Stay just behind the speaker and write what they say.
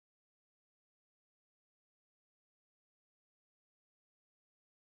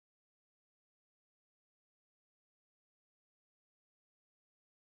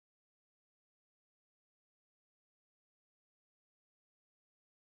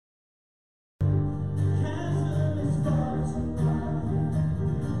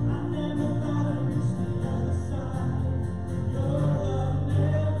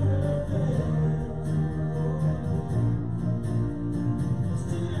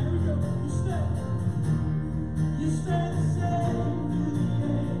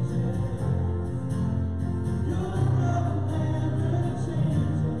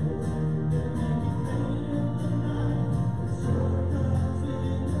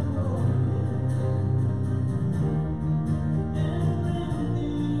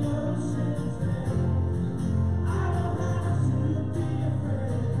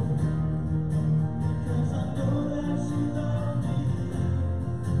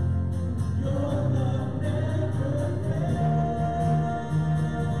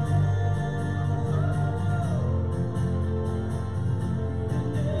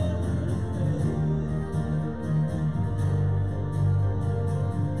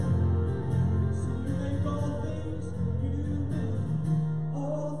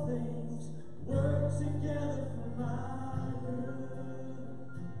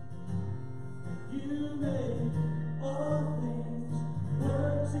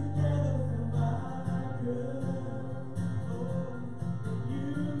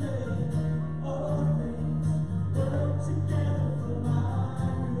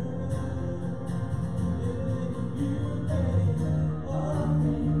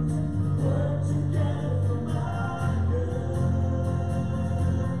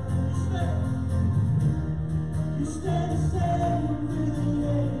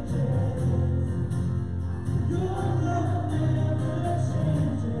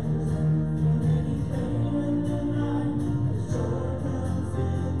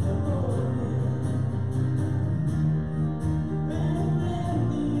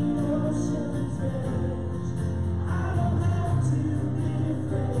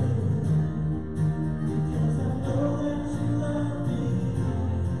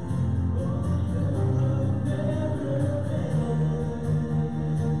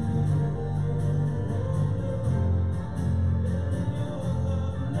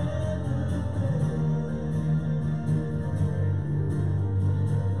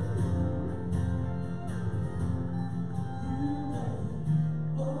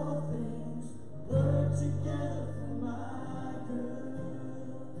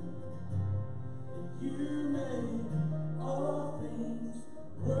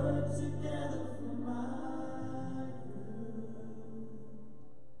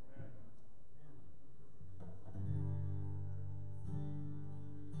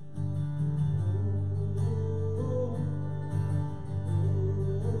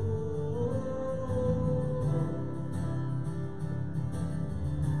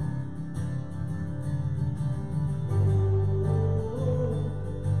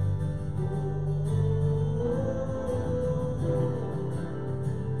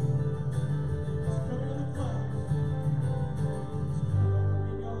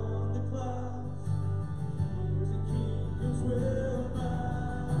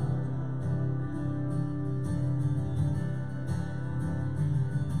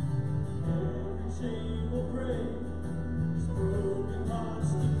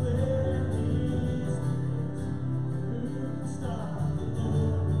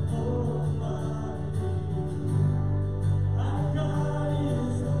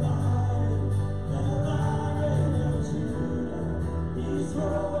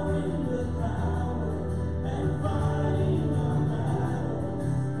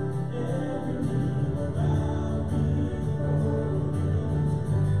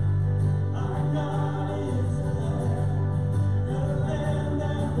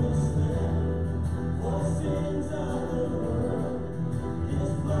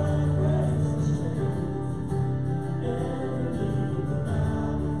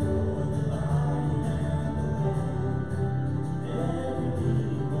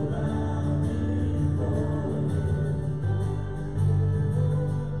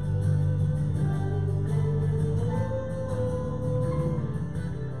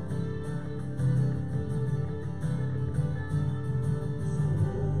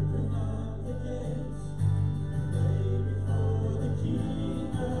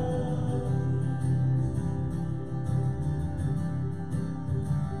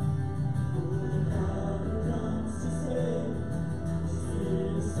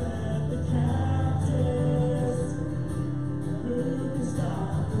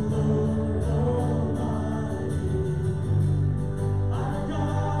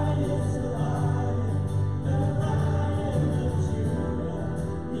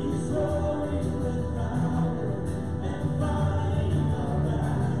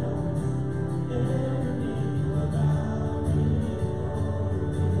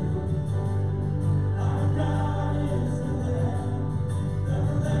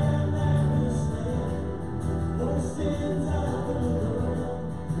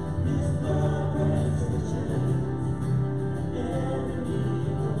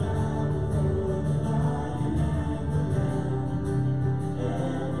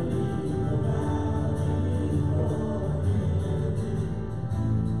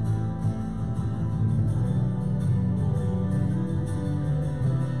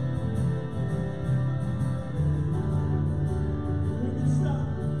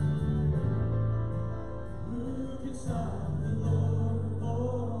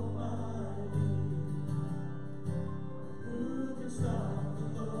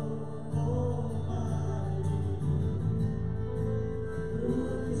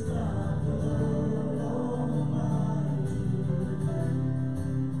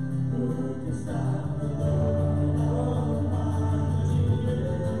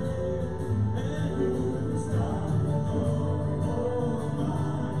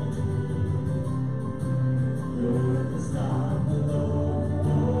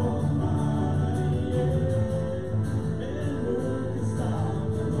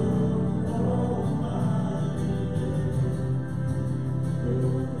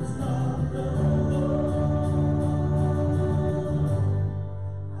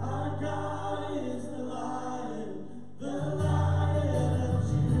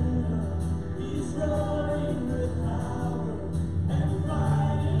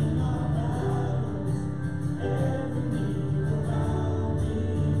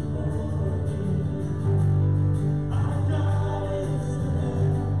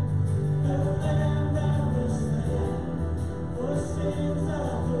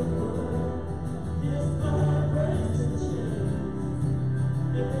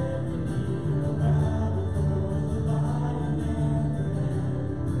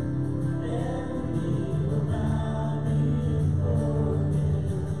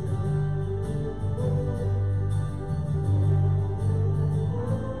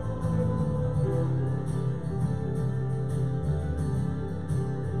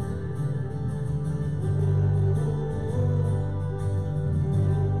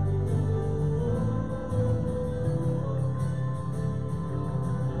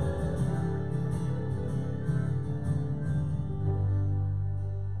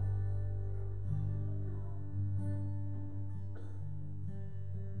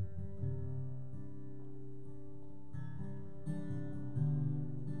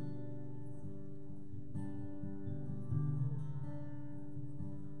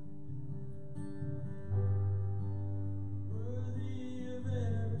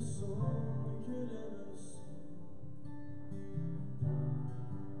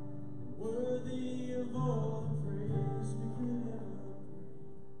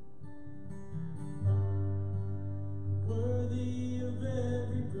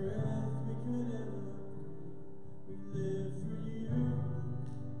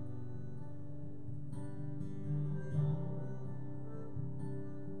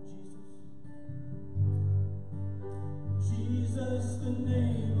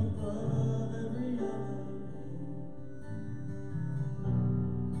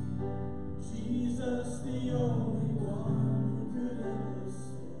Jesus, the only one who could ever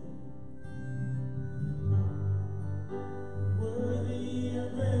save. Worthy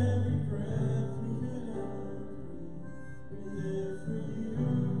of every breath we could ever breathe. We live for you.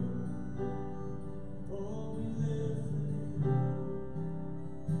 Oh, we live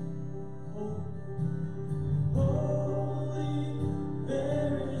for you. Holy,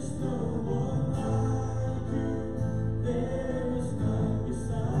 there is no one like you. There is none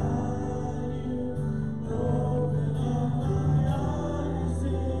beside you. Oh,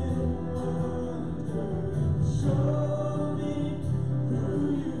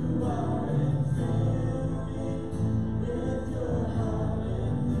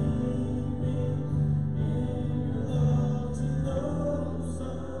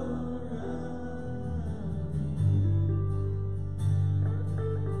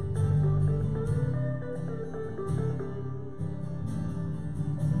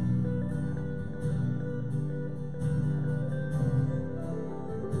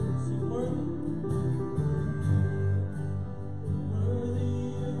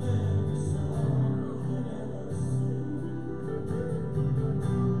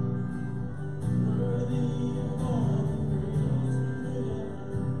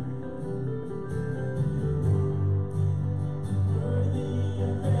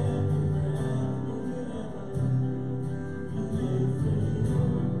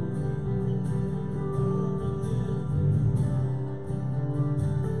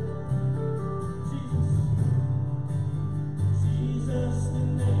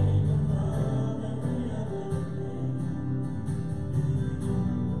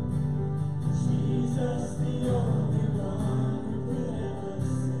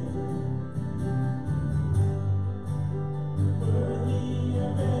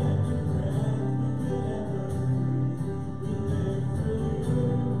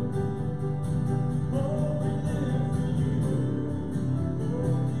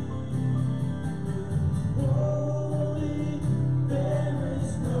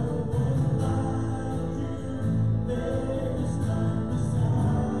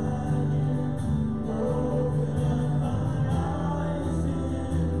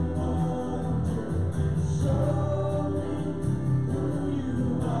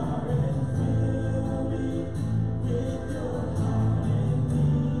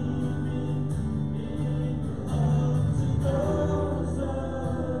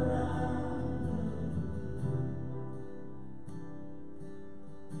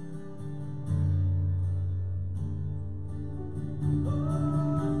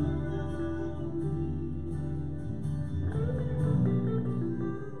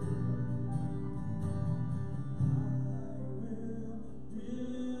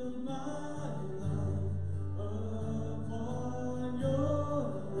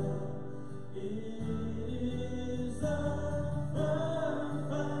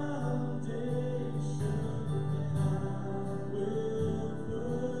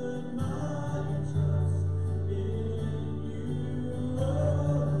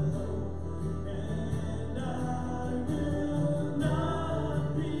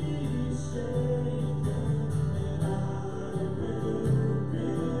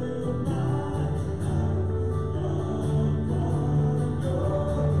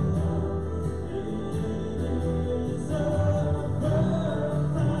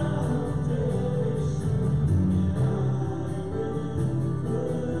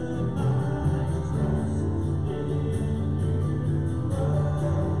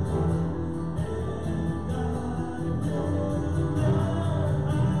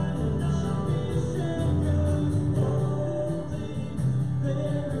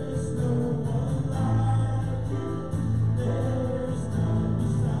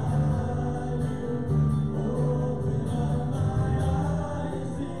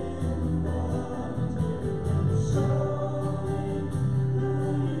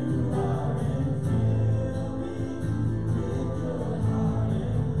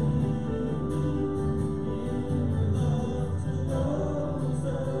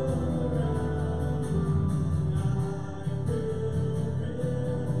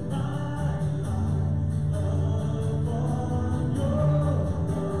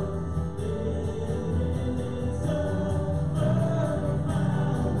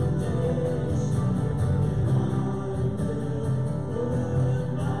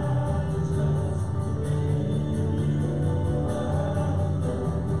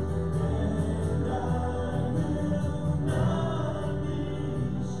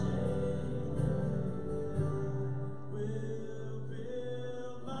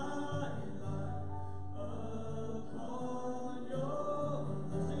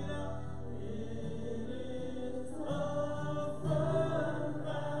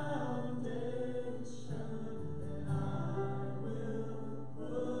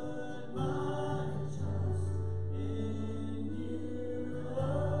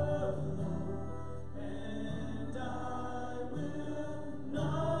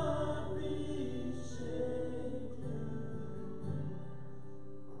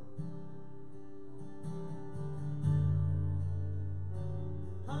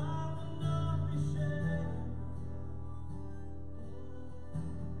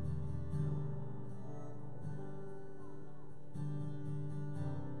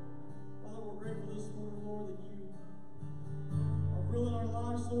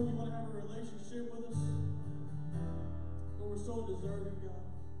 lives, Lord, you want to have a relationship with us. Lord, we're so deserving, God.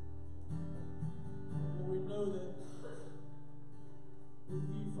 Lord, we know that with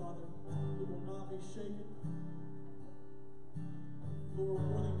you, Father, we will not be shaken. Lord, we're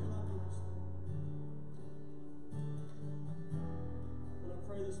more than conquerors, Lord. But I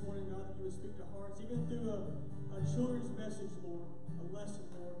pray this morning, God, that you would speak to hearts, even through a children's message, Lord, a lesson,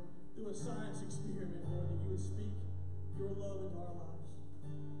 Lord, through a science experiment, Lord, that you would speak your love into our lives.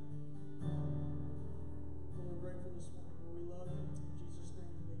 Lord, we're grateful this morning. Lord, we love you. In Jesus'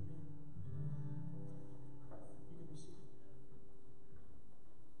 name, amen. You can be seated.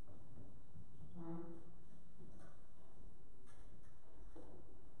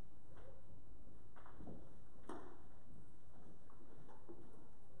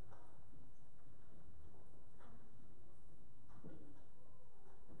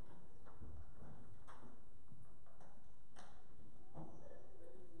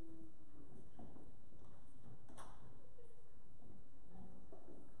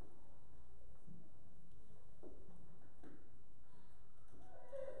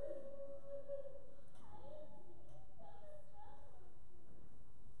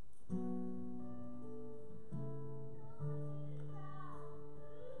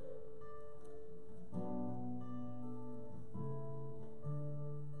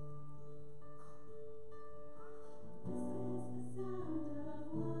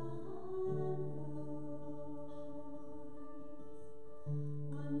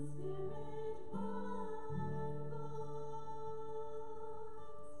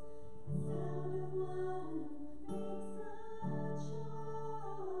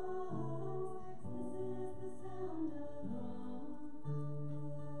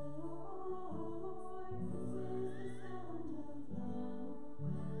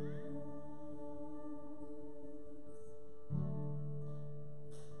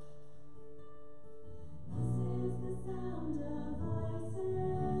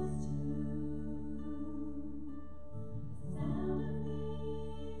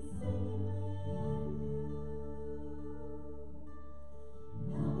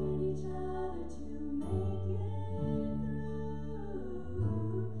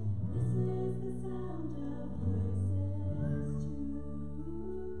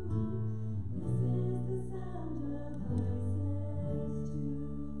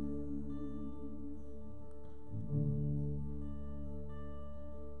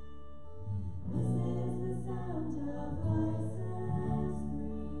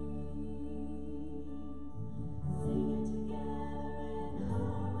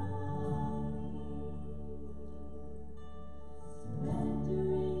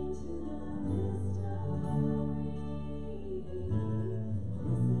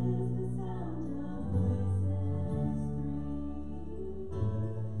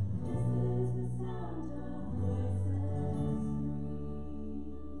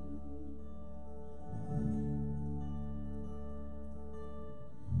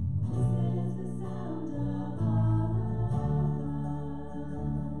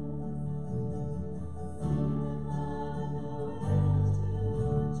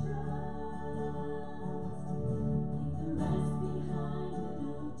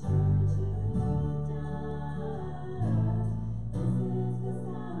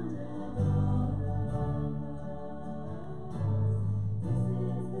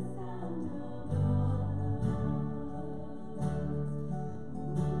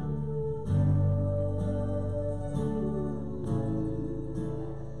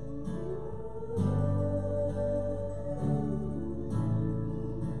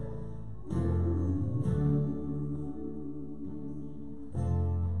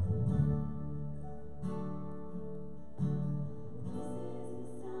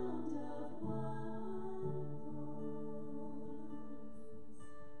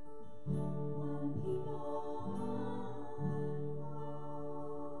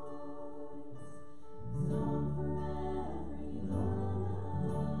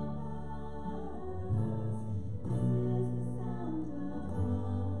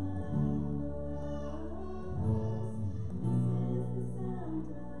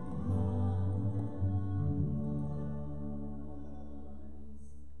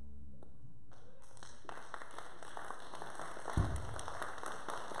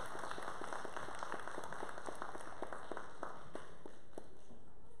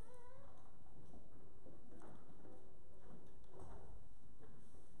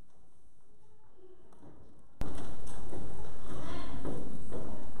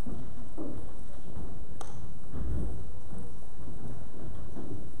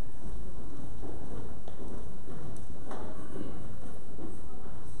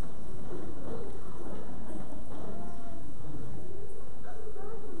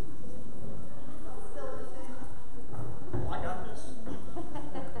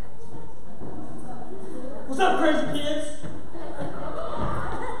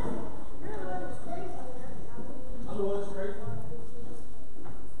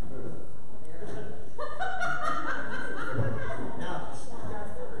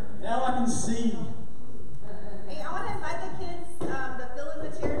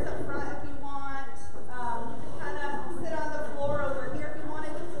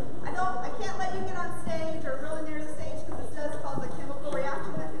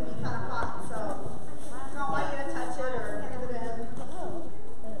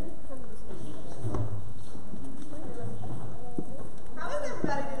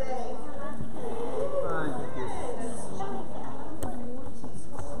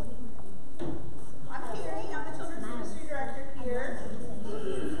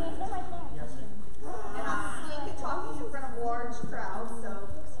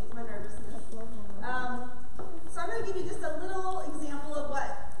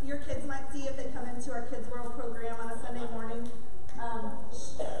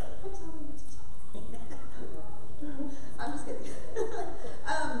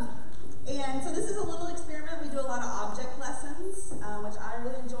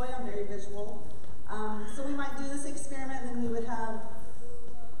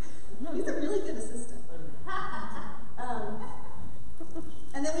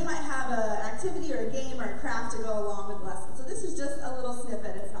 to go along with the lesson. So this is just a little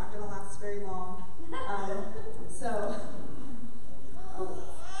snippet. It's not going to last very long.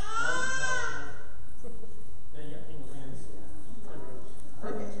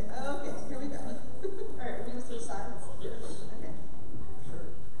 Okay, here we go. All right, we're going to switch sides? Yes. Okay. Sure.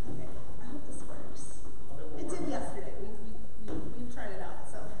 Okay, I hope this works. It did yesterday. We've tried it out,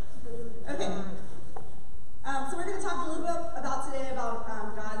 so. Okay. So we're going to talk a little bit today about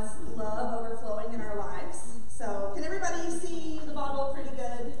God's love overflowing in our lives. So can everybody see the bottle pretty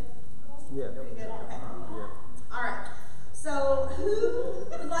good? Yeah. Pretty good? Okay. Yeah. All right. So who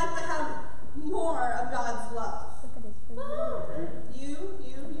would like to have more of God's love? You,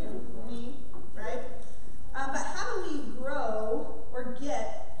 me, right? But how do we grow or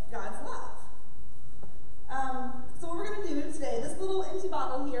get God's love? So what we're going to do today, this little empty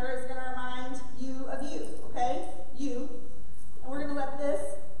bottle here is going to remind you of you, okay? You. And we're going to let this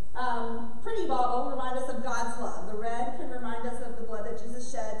pretty bottle remind us of God's love. The red can remind us of the blood that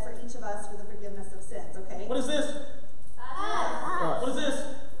Jesus shed for each of us for the forgiveness of sins, okay? What is this? What is this?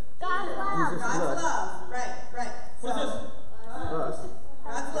 Jesus' God's love. Right. What is this? Us.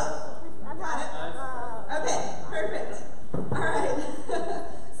 God's love. Got it? Okay, perfect. All right.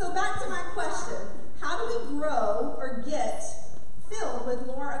 So back to my question. How do we grow or get filled with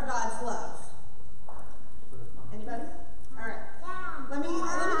more of God's love? Anybody? All right. Let me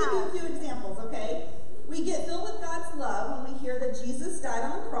give you a few examples, okay? We get filled with God's love when we hear that Jesus died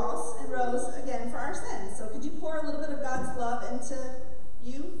on the cross and rose again for our sins. So could you pour a little bit of God's love into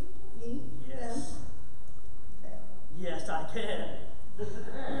you, me, Yes. them? Okay. Yes, I can.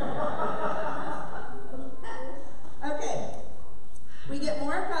 Okay. We get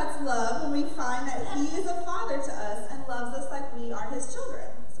more of God's love when we find that He is a Father to us and loves us like we are His children.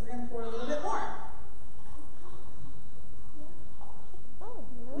 So we're going to pour a little bit more.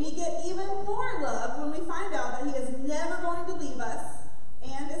 We get even more love when we find out that He is never going to leave us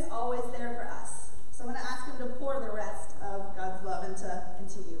and is always there for us. So I'm going to ask Him to pour the rest of God's love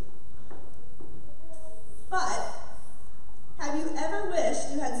into you. But have you ever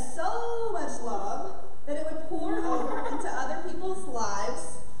wished you had so much love that it would pour over into other people's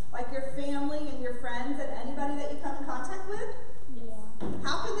lives, like your family and your friends and anybody that you come in contact with? Yeah.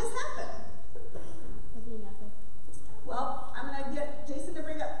 How can this happen? Well, I'm going to get Jason to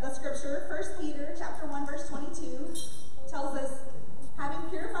bring up the scripture. 1 Peter chapter 1, verse 22 tells us, having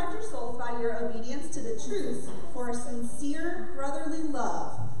purified your souls by your obedience to the truth for a sincere brotherly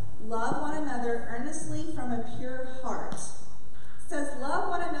love, love one another earnestly from a pure heart. It says, love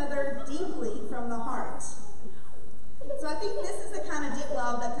one another deeply from the heart. So I think this is the kind of deep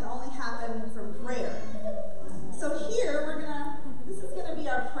love that can only happen from prayer. So here this is going to be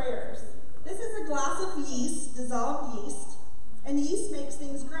our prayers. This is a glass of yeast, dissolved yeast, and yeast makes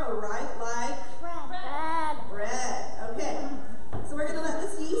things grow, right? Like bread. Okay. So we're going to let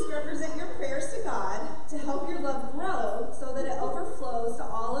this yeast represent your prayers to God to help your love grow so that it overflows to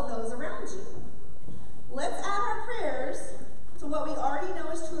all of those around you. Let's add our prayers to what we already know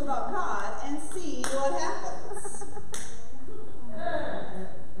is true about God and see what happens.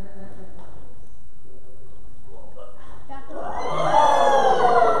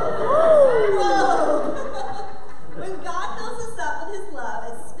 When God fills us up with His love,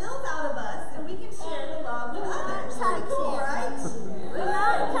 it spills out of us and we can share the love with others. Pretty cool, right? And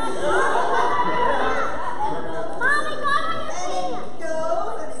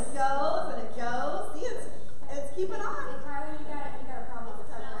it goes. See, it's keeping on. Tyler, you got a problem with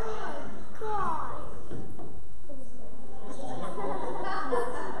that.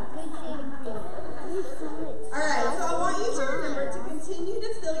 All right, so I want you to remember to continue to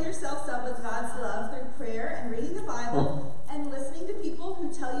fill yourselves up with God's love through prayer and reading the Bible and listening to people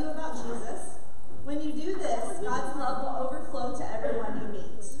who tell you about Jesus. When you do this, God's love will overflow to everyone you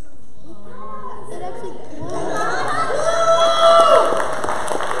meet. That actually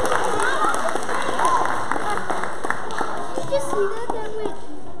Did you just see that went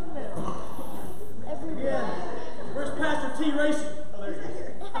everywhere? Where's Pastor T. Racy? Oh, there he is.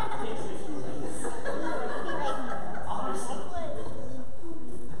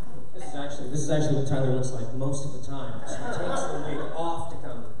 This is actually what Tyler looks like most of the time. So he takes the week off to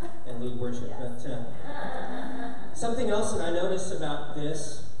come and lead worship. But something else that I notice about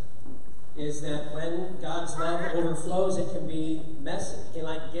this is that when God's love overflows, it can be messy. It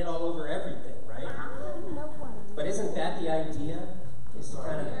can get all over everything, right? But isn't that the idea? Is to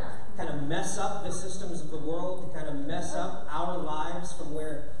kind of mess up the systems of the world, to kind of mess up our lives from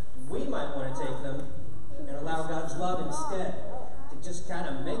where we might want to take them, and allow God's love instead to just kind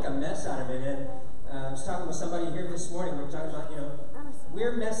of make a mess out of it. And I was talking with somebody here this morning. We were talking about,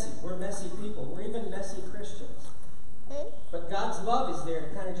 We're messy. We're messy people. We're even messy Christians. But God's love is there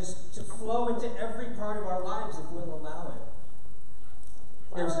to kind of just to flow into every part of our lives if we'll allow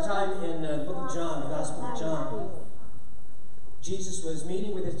it. There was a time in the book of John, the Gospel of John, Jesus was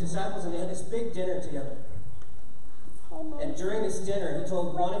meeting with his disciples and they had this big dinner together. And during this dinner, he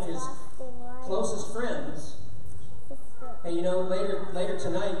told one of his closest friends, hey, you know, later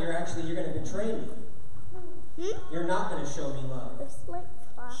tonight, you're going to betray me. You're not going to show me love.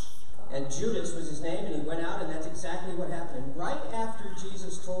 And Judas was his name, and he went out, and that's exactly what happened. And right after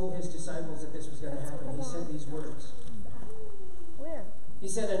Jesus told his disciples that this was going to happen, he said these words. He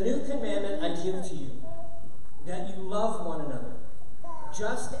said, a new commandment I give to you, that you love one another.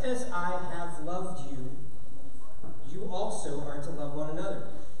 Just as I have loved you, you also are to love one another.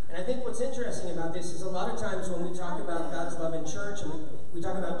 And I think what's interesting about this is a lot of times when we talk about God's love in church, and we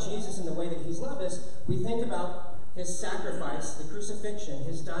talk about Jesus and the way that he's loved us, we think about his sacrifice, the crucifixion,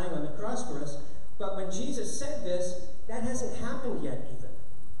 his dying on the cross for us. But when Jesus said this, that hasn't happened yet even.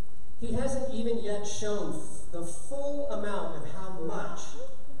 He hasn't even yet shown the full amount of how much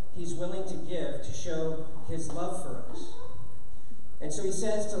he's willing to give to show his love for us. And so he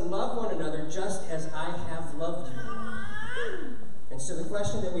says to love one another just as I have loved you. And so the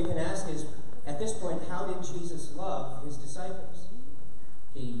question that we can ask is, at this point, how did Jesus love his disciples?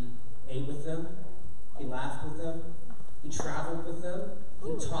 He ate with them. He laughed with them. He traveled with them.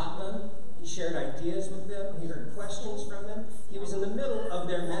 He taught them. He shared ideas with them. He heard questions from them. He was in the middle of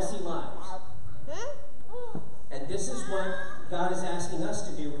their messy lives. And this is what God is asking us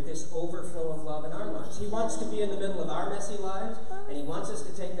to do with this overflow of love in our lives. He wants to be in the middle of our messy lives, and he wants us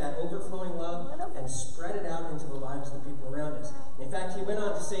to take that overflowing love and spread it out into the lives of the people around us. In fact, he went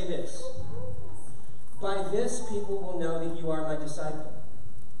on to say this, by this people will know that you are my disciple,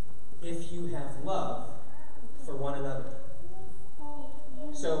 if you have love for one another.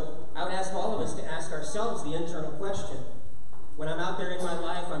 So I would ask all of us to ask ourselves the internal question. When I'm out there in my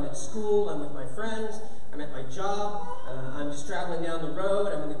life, I'm at school, I'm with my friends, I'm at my job, I'm just traveling down the road,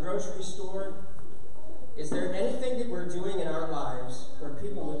 I'm in the grocery store. Is there anything that we're doing in our lives where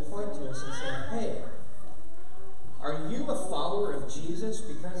people would point to us and say, hey, are you a follower of Jesus?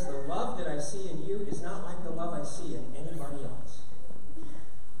 Because the love that I see in you is not like the love I see in anybody else.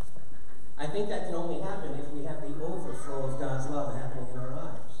 I think that can only happen if we have the overflow of God's love happening in our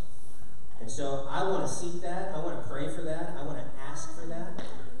lives. And so I want to seek that. I want to pray for that. I want to ask for that.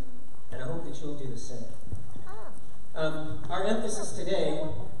 And I hope that you'll do the same. Our emphasis today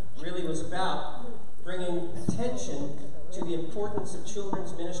really was about bringing attention to the importance of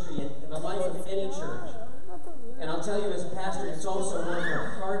children's ministry in the life of any church. And I'll tell you as a pastor, it's also one of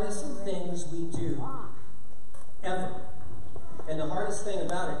the hardest things we do ever. And the hardest thing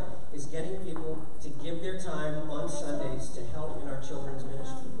about it is getting people to give their time on Sundays to help in our children's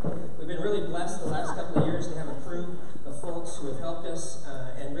ministry. We've been really blessed the last couple of years to have a crew of folks who have helped us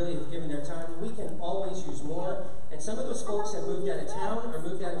and really have given their time. We can always use more. And some of those folks have moved out of town or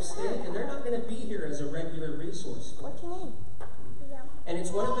moved out of state, and they're not going to be here as a regular resource. And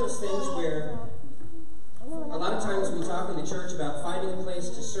it's one of those things where a lot of times we talk in the church about finding a place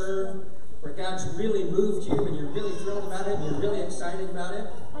to serve, where God's really moved you and you're really thrilled about it and you're really excited about it.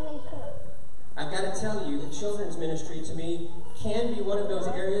 I've got to tell you that children's ministry to me can be one of those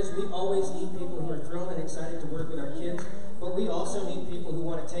areas. We always need people who are thrilled and excited to work with our kids, but we also need people who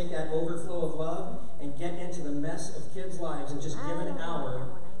want to take that overflow of love and get into the mess of kids' lives and just give an hour,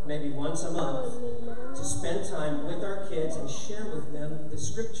 maybe once a month, to spend time with our kids and share with them the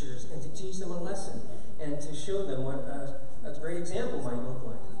scriptures and to teach them a lesson and to show them what a great example might look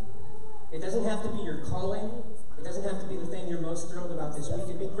like. It doesn't have to be your calling. It doesn't have to be the thing you're most thrilled about this week.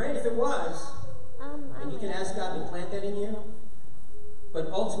 It'd be great if it was. And you can ask God to plant that in you. But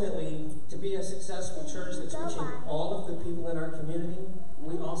ultimately, to be a successful church that's reaching all of the people in our community,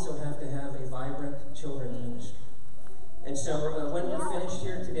 we also have to have a vibrant children's ministry. And so when we're finished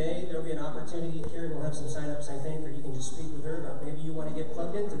here today, there'll be an opportunity here. We'll have some sign-ups, I think, or you can just speak with her about maybe you want to get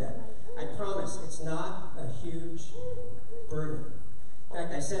plugged into that. I promise it's not a huge burden. In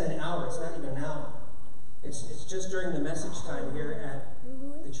fact, I said an hour. It's not even an hour. It's just during the message time here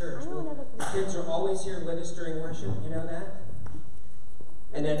at the church. The kids are always here with us during worship. You know that?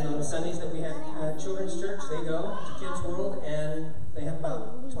 And then on the Sundays that we have children's church, they go to Kids World, and they have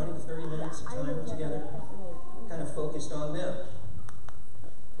about 20 to 30 minutes of time together, kind of focused on them.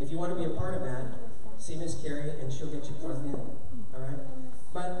 If you want to be a part of that, see Miss Carrie, and she'll get you plugged in. All right?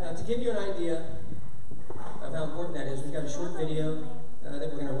 But to give you an idea of how important that is, we've got a short video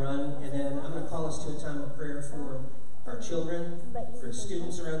that we're going to run, and then I'm going to call us to a time of prayer for our children, for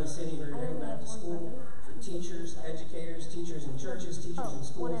students around the city who are heading back to school, for teachers, educators, teachers in churches, teachers in One of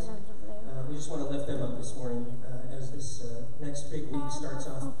schools. them's over there. We just want to lift them up this morning as this next big week starts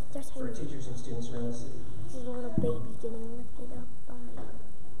off for teachers and students around the city. There's a little baby getting lifted up by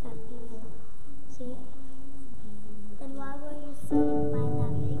that baby. See? Then why were you sitting by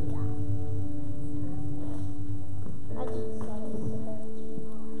that big guy? I just said it was a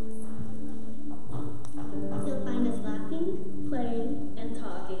You'll find us laughing, playing, and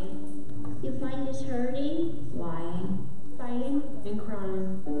talking. You'll find us hurting, lying, fighting, and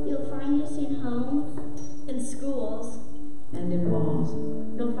crying. You'll find us in homes, in schools, and in malls.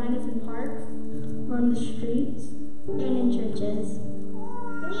 You'll find us in parks, on the streets, and in churches.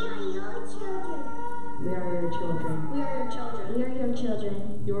 We are your children. We are your children. We are your children. We are your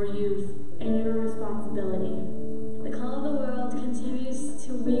children, your youth, and your responsibility. The call of the world continues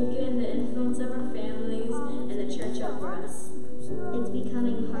to weaken the influence of our families and the church over us. It's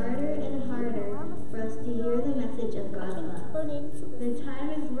becoming harder and harder for us to hear the message of God's love. The time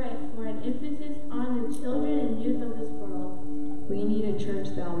is right for an emphasis on the children and youth of this world. We need a church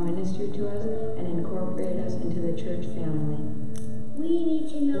that will minister to us and incorporate us into the church family. We need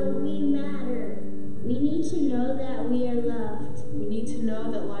to know we matter. We need to know that we are loved. We need to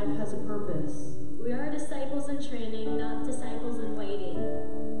know that life has a purpose. We are disciples in training, not disciples in waiting.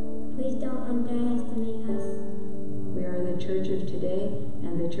 Please don't underestimate us. We are the church of today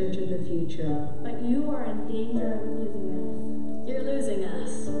and the church of the future. But you are in danger of losing us. You're losing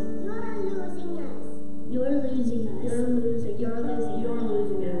us. You're losing us. You're losing us. You're losing. You're losing. You're losing You're us.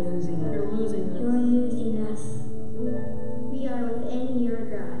 losing us. You're losing us. You're losing us. We are within your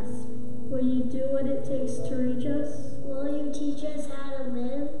grasp. Will you do what it takes to reach us? Will you teach us how to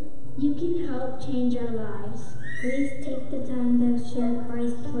live? You can help change our lives. Please take the time to share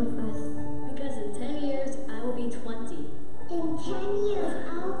Christ with us. Because in 10 years, I will be 20. In 10 years,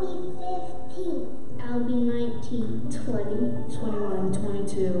 I'll be 15. I'll be 19, 20, 21,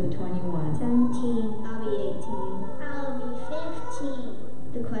 22, 21. 17. I'll be 18. I'll be 15.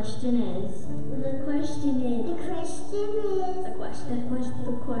 The question is. The question is. The question is. The question. The question.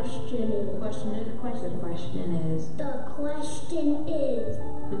 The question is. The question is. The question. The question is. The question is.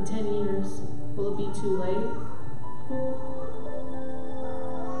 In 10 years, will it be too late?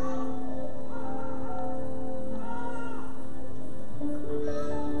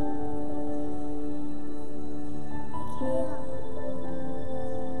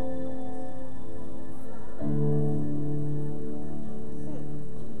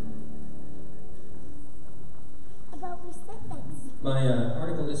 My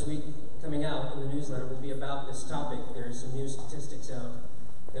article this week coming out in the newsletter will be about this topic. There's some new statistics out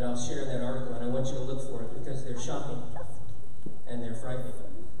that I'll share in that article, and I want you to look for it because they're shocking and they're frightening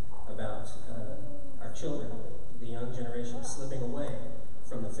about our children, the young generation slipping away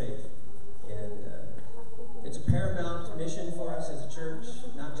from the faith. And it's a paramount mission for us as a church,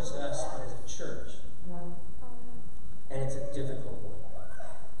 not just us, but as a church. And it's a difficult one.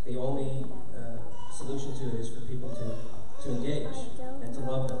 The only solution to it is for people to engage and to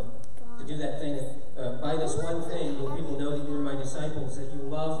love them. To do that thing, by this one thing, will people know that you are my disciples, that you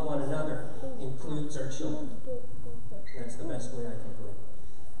love one another, includes our children. And that's the best way I can put it.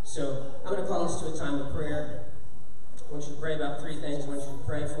 So I'm going to call us to a time of prayer. I want you to pray about three things. I want you to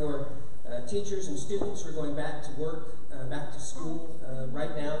pray for teachers and students who are going back to work, back to school.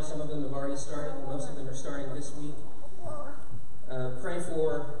 Right now, some of them have already started, and most of them are starting this week. Pray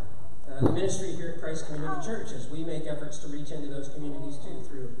for the ministry here at Christ Community Church as we make efforts to reach into those communities too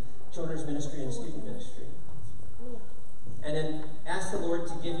through children's ministry and student ministry. And then ask the Lord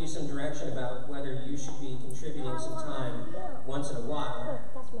to give you some direction about whether you should be contributing some time once in a while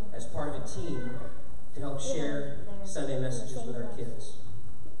as part of a team to help share Sunday messages with our kids.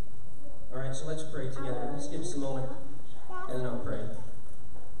 All right, so let's pray together. Let's give us a moment, and then I'll pray.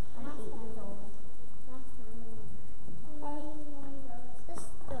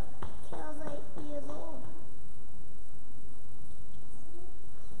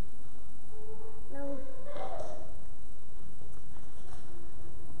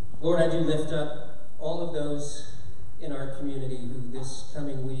 Lord, I do lift up all of those in our community who this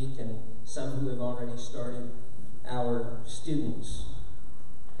coming week, and some who have already started, our students,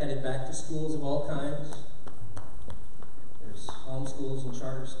 headed back to schools of all kinds. There's homeschools and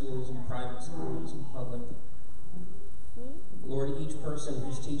charter schools and private schools and public. Lord, each person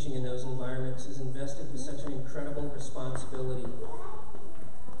who's teaching in those environments is invested with such an incredible responsibility.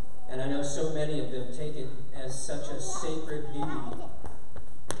 And I know so many of them take it as such a sacred duty.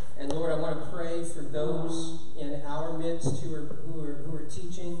 And Lord, I want to pray for those in our midst who are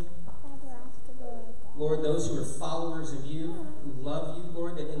teaching. Lord, those who are followers of you, who love you,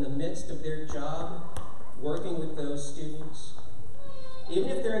 Lord, that in the midst of their job, working with those students, even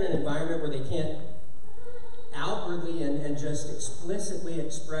if they're in an environment where they can't outwardly and just explicitly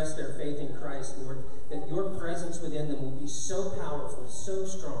express their faith in Christ, Lord, that your presence within them will be so powerful, so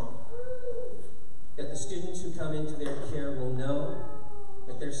strong, that the students who come into their care will know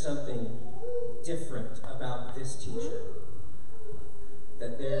that there's something different about this teacher,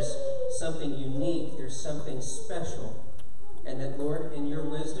 that there's something unique, there's something special, and that, Lord, in your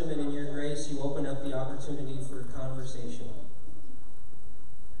wisdom and in your grace, you open up the opportunity for conversation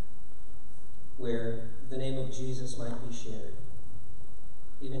where the name of Jesus might be shared.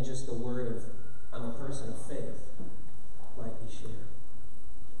 Even just the word of, I'm a person of faith, might be shared.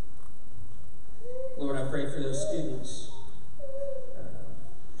 Lord, I pray for those students.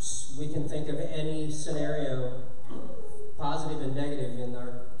 We can think of any scenario, positive and negative, in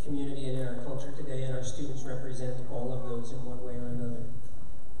our community and in our culture today, and our students represent all of those in one way or another.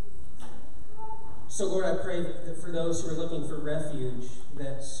 So, Lord, I pray that for those who are looking for refuge,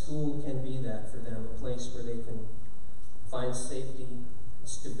 that school can be that for them, a place where they can find safety,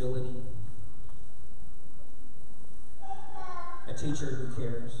 stability, a teacher who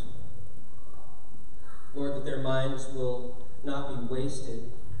cares. Lord, that their minds will not be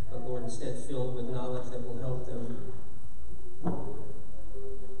wasted, but, Lord, instead filled with knowledge that will help them.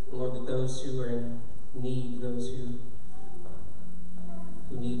 Lord, that those who are in need, those who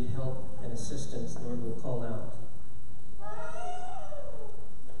need help and assistance, Lord, will call out.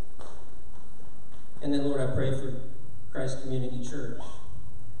 And then, Lord, I pray for Christ Community Church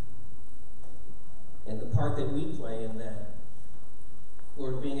and the part that we play in that.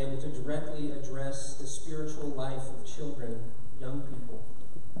 Lord, being able to directly address the spiritual life of children, young people.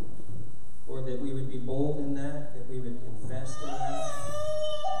 Lord, that we would be bold in that we would invest in that.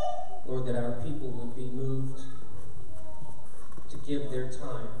 Lord, that our people would be moved to give their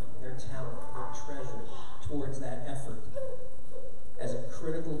time, their talent, their treasure towards that effort as a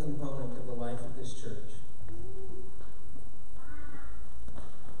critical component of the life of this church.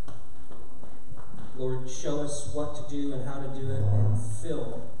 Lord, show us what to do and how to do it, and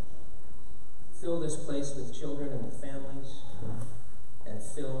fill this place with children and with families, and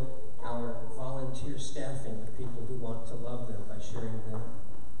fill our volunteer staffing with people who want to love them by sharing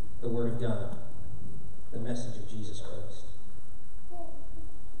the Word of God, the message of Jesus Christ.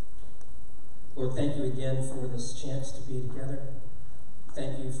 Lord, thank you again for this chance to be together.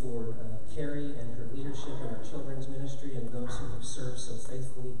 Thank you for Carrie and her leadership in our children's ministry and those who have served so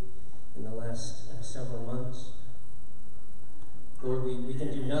faithfully in the last several months. Lord, we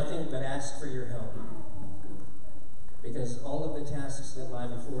can do nothing but ask for your help, because all of the tasks that lie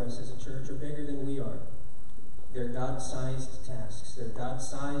before us as a church are bigger than we are. They're God-sized tasks. They're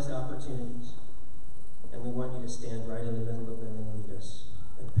God-sized opportunities. And we want you to stand right in the middle of them and lead us,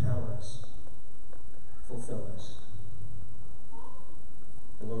 empower us, fulfill us.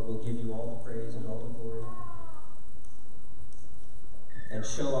 And Lord, we'll give you all the praise and all the glory, and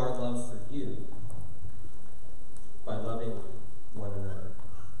show our love for you by loving one another.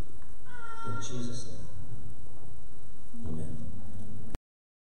 In Jesus' name.